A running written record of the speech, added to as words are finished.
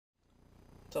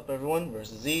What's up everyone,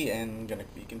 versus Z, and I'm gonna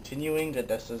be continuing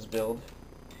Gadessa's build.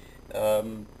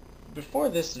 Before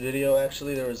this video,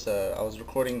 actually, I was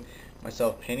recording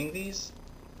myself painting these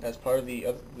as part of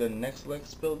the next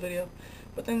Lex build video,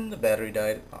 but then the battery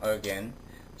died again,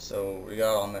 so we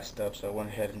got all messed up. So I went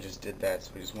ahead and just did that.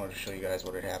 So I just wanted to show you guys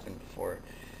what had happened before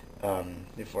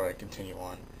I continue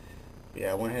on. But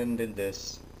yeah, I went ahead and did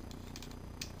this.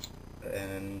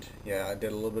 And yeah, I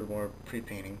did a little bit more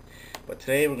pre-painting, but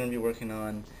today we're going to be working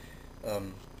on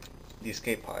the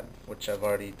escape pod, which I've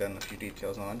already done a few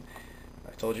details on.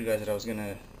 I told you guys that I was going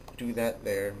to do that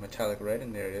there, metallic red,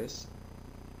 and there it is.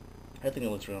 I think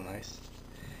it looks real nice.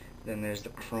 Then there's the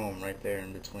chrome right there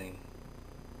in between.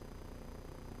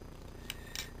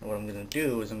 And what I'm going to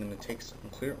do is I'm going to take some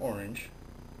clear orange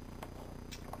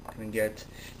and get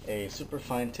a super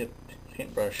fine tip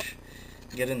paintbrush,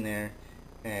 get in there,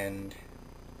 and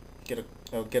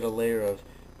get a layer of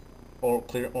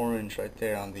clear orange right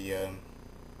there on the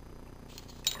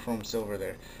chrome silver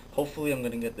there. Hopefully I'm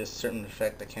going to get this certain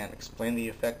effect. I can't explain the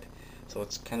effect, so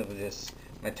it's kind of this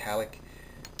metallic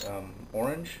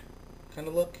orange kind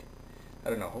of look. I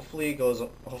don't know. Hopefully it goes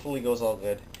all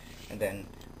good, and then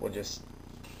we'll just,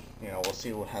 we'll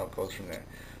see how it goes from there.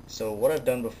 So what I've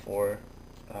done before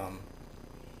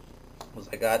was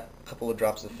I got a couple of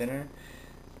drops of thinner,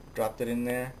 dropped it in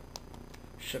there,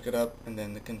 shook it up, and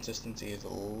then the consistency is a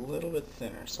little bit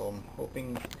thinner, so I'm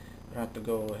hoping I don't have to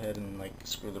go ahead and like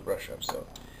screw the brush up. So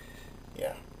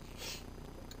yeah,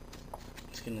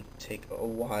 it's gonna take a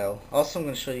while. Also, I'm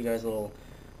gonna show you guys a little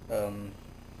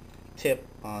tip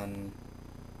on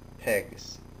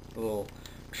pegs, a little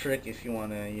trick if you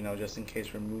want to, just in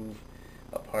case, remove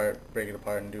a part, break it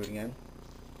apart, and do it again.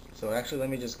 So actually, let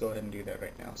me just go ahead and do that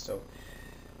right now. So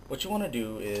what you want to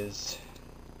do is,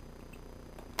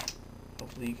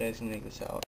 hopefully you guys can make this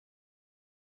out.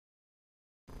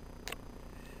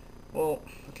 Well,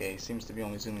 okay, seems to be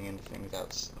only zooming into things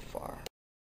out far.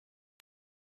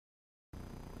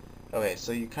 Okay,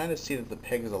 so you kind of see that the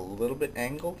peg is a little bit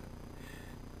angled.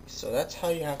 So that's how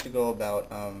you have to go about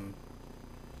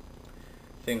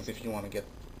things if you want to get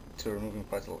to removing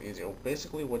parts a little easier.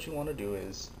 Basically, what you want to do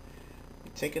is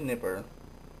you take a nipper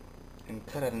and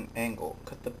cut at an angle.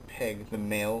 Cut the peg, the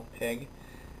male peg,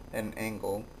 at an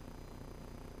angle.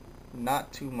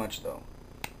 Not too much though.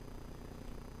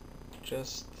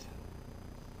 Just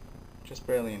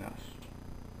barely enough.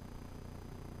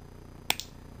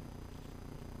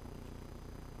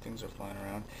 Things are flying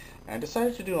around. And I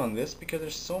decided to do on this because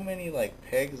there's so many like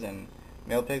pegs, and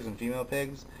male pegs and female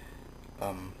pegs,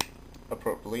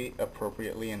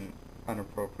 appropriately and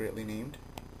inappropriately named.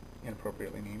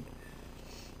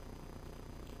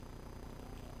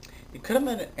 You cut them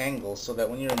at an angle so that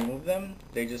when you remove them,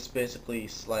 they just basically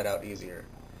slide out easier.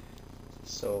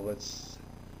 So let's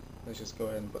just go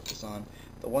ahead and put this on.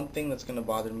 The one thing that's going to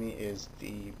bother me is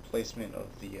the placement of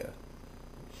the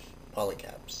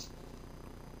polycaps.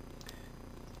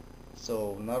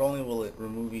 So not only will it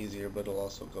remove easier, but it'll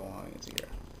also go on easier.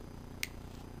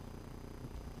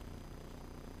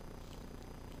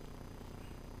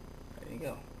 There you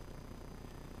go.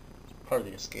 It's part of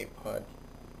the escape pod.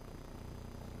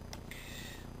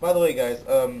 By the way, guys,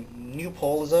 new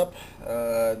poll is up.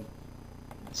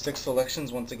 6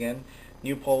 selections once again.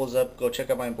 New poll is up. Go check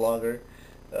out my blogger.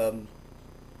 Like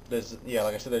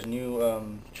I said, there's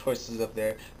new choices up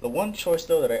there. The one choice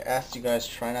though that I asked you guys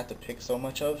try not to pick so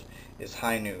much of is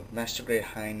high new, master grade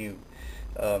high new.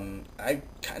 I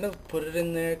kind of put it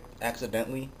in there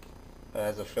accidentally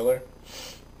as a filler,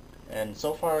 and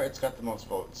so far it's got the most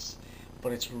votes,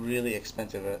 but it's really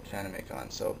expensive at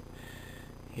Fanimicon. So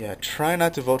yeah, try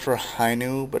not to vote for high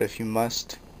new, but if you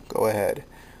must, go ahead.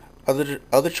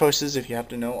 Other choices, if you have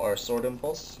to know, are Sword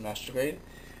Impulse, Master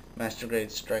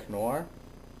Grade Strike Noir,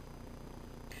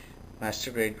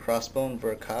 Master Grade Crossbone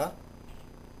Verka.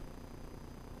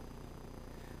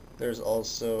 There's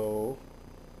also,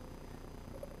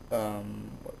 let's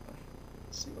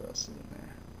see what else is in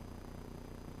there.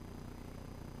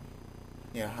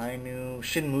 Yeah, Hainu,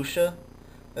 Shinmusha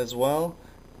as well,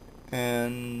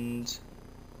 and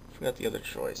I forgot the other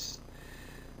choice.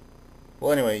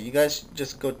 Well, anyway, you guys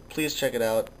just go, please check it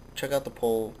out. Check out the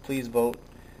poll. Please vote.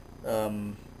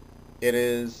 It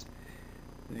is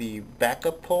the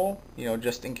backup poll,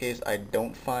 just in case I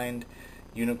don't find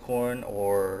Unicorn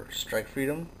or Strike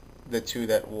Freedom, the two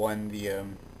that won the,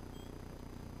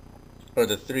 or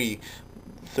the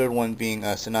third one being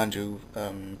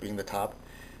Sinanju being the top.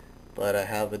 But I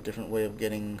have a different way of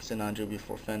getting Sinanju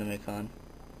before Fanimicon.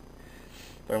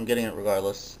 But I'm getting it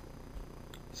regardless.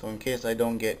 So in case I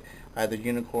don't get either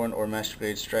Unicorn or Master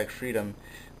Grade Strike Freedom,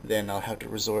 then I'll have to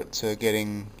resort to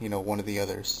getting, one of the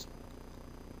others.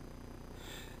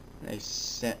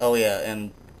 Oh yeah,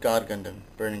 and God Gundam,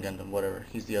 Burning Gundam, whatever.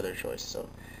 He's the other choice. So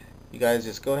you guys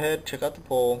just go ahead, check out the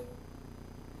poll.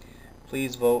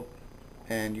 Please vote,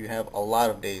 and you have a lot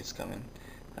of days coming.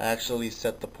 I actually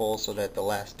set the poll so that the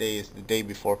last day is the day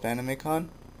before FanimeCon.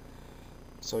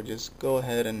 So just go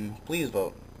ahead and please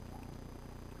vote.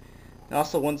 And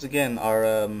also, once again,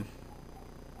 our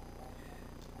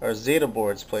Zeta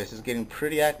boards place is getting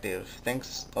pretty active.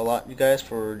 Thanks a lot, you guys,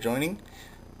 for joining.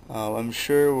 I'm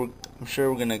sure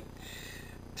we're gonna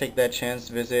take that chance,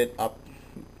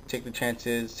 take the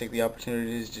chances, take the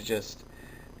opportunities to just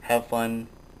have fun.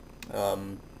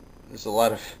 There's a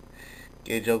lot of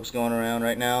gay jokes going around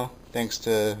right now, thanks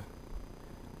to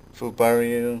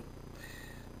Fubaryu.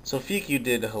 Sofiku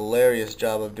did a hilarious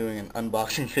job of doing an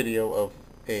unboxing video of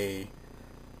a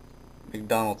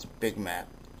McDonald's Big Mac.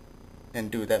 And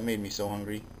dude, that made me so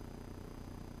hungry.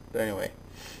 But anyway.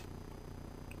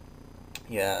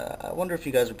 Yeah, I wonder if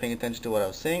you guys were paying attention to what I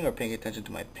was saying or paying attention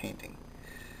to my painting.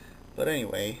 But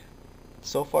anyway,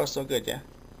 so far so good, yeah?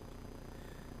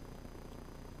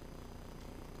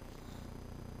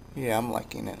 Yeah, I'm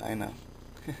liking it, I know.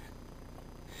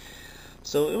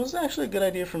 So it was actually a good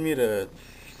idea for me to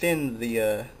thin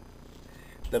the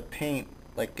paint,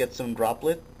 like get a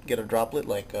droplet,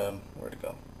 like, where'd it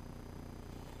go?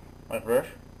 My brush?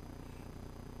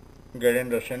 Get in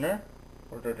the thinner?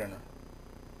 Where's the thinner?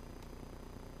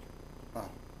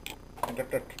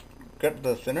 Get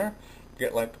the thinner,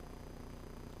 get like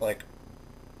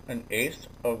an eighth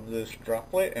of this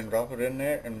droplet and drop it in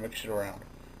there and mix it around.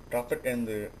 Drop it in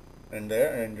there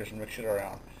and just mix it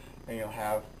around, and you'll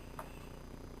have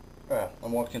a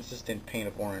more consistent paint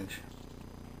of orange.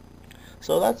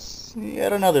 So that's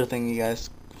yet another thing you guys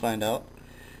find out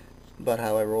about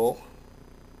how I roll.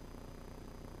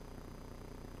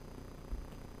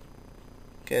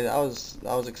 Okay, I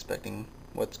was expecting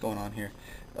what's going on here.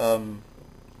 So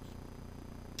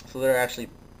there are actually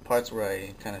parts where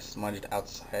I kind of smudged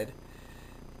outside,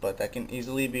 but that can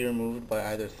easily be removed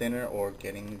by either thinner or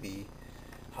getting the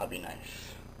hobby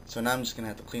knife. So now I'm just going to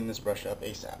have to clean this brush up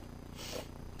ASAP.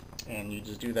 And you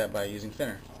just do that by using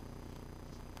thinner.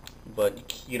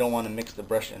 But you don't want to mix the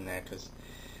brush in there, because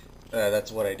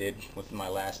that's what I did with my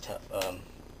last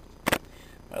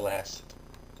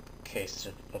case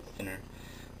of thinner.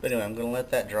 But anyway, I'm going to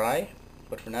let that dry.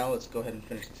 But for now, let's go ahead and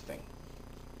finish this thing.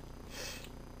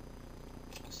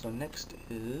 So next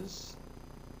is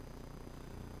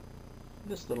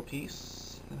this little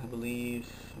piece. I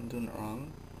believe I'm doing it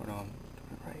wrong. Or no, I'm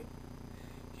doing it right.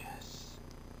 Yes.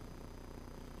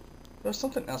 There was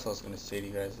something else I was going to say to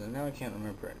you guys, and now I can't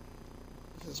remember it.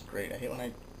 This is great. I hate when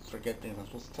I forget things I'm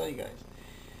supposed to tell you guys.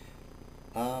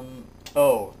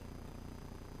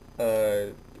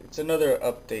 It's another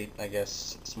update, I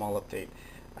guess, small update.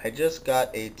 I just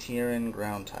got a Tyrian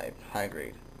ground type, high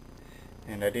grade.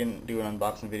 And I didn't do an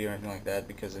unboxing video or anything like that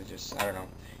because I don't know.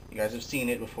 You guys have seen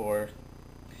it before,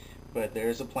 but there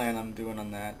is a plan I'm doing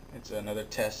on that. It's another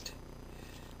test,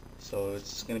 so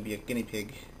it's going to be a guinea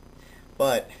pig.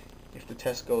 But if the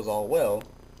test goes all well,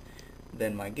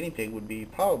 then my guinea pig would be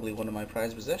probably one of my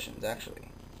prized possessions, actually.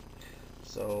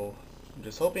 So I'm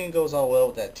just hoping it goes all well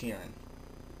with that Tyrian.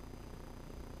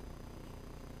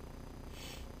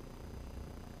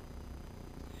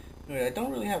 Anyway, I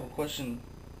don't really have a question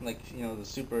like, the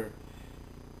super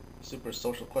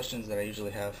social questions that I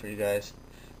usually have for you guys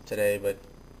today, but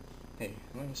hey,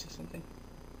 am I missing something?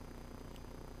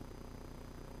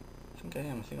 I think I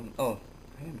am. I am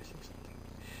missing something.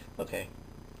 Okay.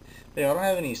 Yeah, I don't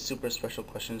have any super special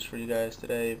questions for you guys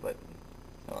today, but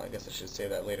I guess I should say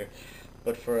that later.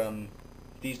 But for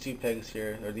these two pegs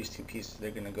here, or these two pieces,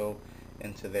 they're gonna go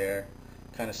into there,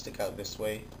 kind of stick out this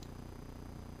way,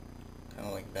 kind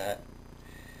of like that.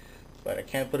 But I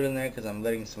can't put it in there because I'm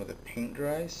letting some of the paint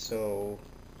dry, so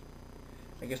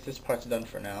I guess this part's done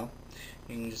for now.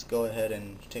 You can just go ahead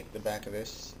and take the back of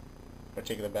this, or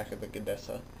take the back of the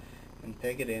Gadessa, and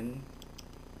peg it in.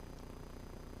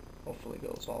 Hopefully it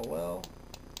goes all well.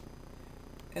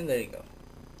 And there you go.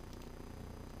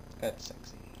 That's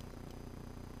sexy.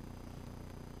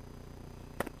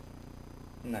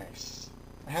 Nice.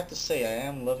 I have to say, I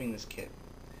am loving this kit.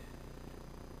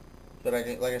 But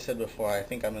like I said before, I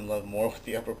think I'm in love more with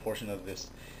the upper portion of this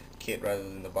kit rather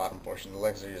than the bottom portion. The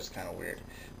legs are just kind of weird.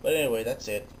 But anyway, that's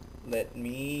it. Let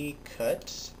me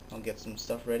cut. I'll get some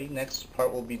stuff ready. Next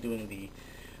part we'll be doing the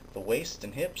waist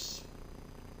and hips.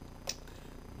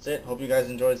 That's it. Hope you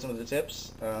guys enjoyed some of the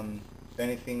tips. If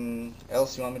anything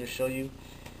else you want me to show you,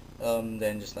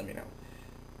 then just let me know.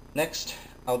 Next,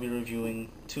 I'll be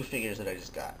reviewing two figures that I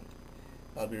just got.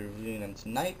 I'll be reviewing them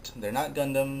tonight. They're not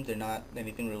Gundam. They're not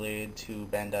anything related to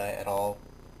Bandai at all,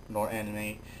 nor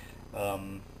anime.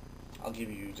 I'll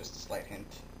give you just a slight hint.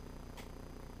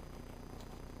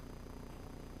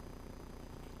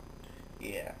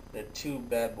 Yeah, they're two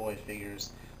bad boy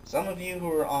figures. Some of you who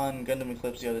were on Gundam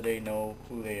Eclipse the other day know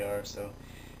who they are, so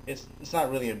it's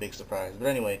not really a big surprise. But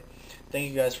anyway, thank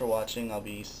you guys for watching. I'll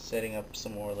be setting up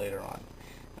some more later on.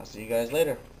 I'll see you guys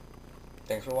later.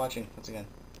 Thanks for watching once again.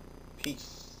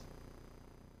 Peace.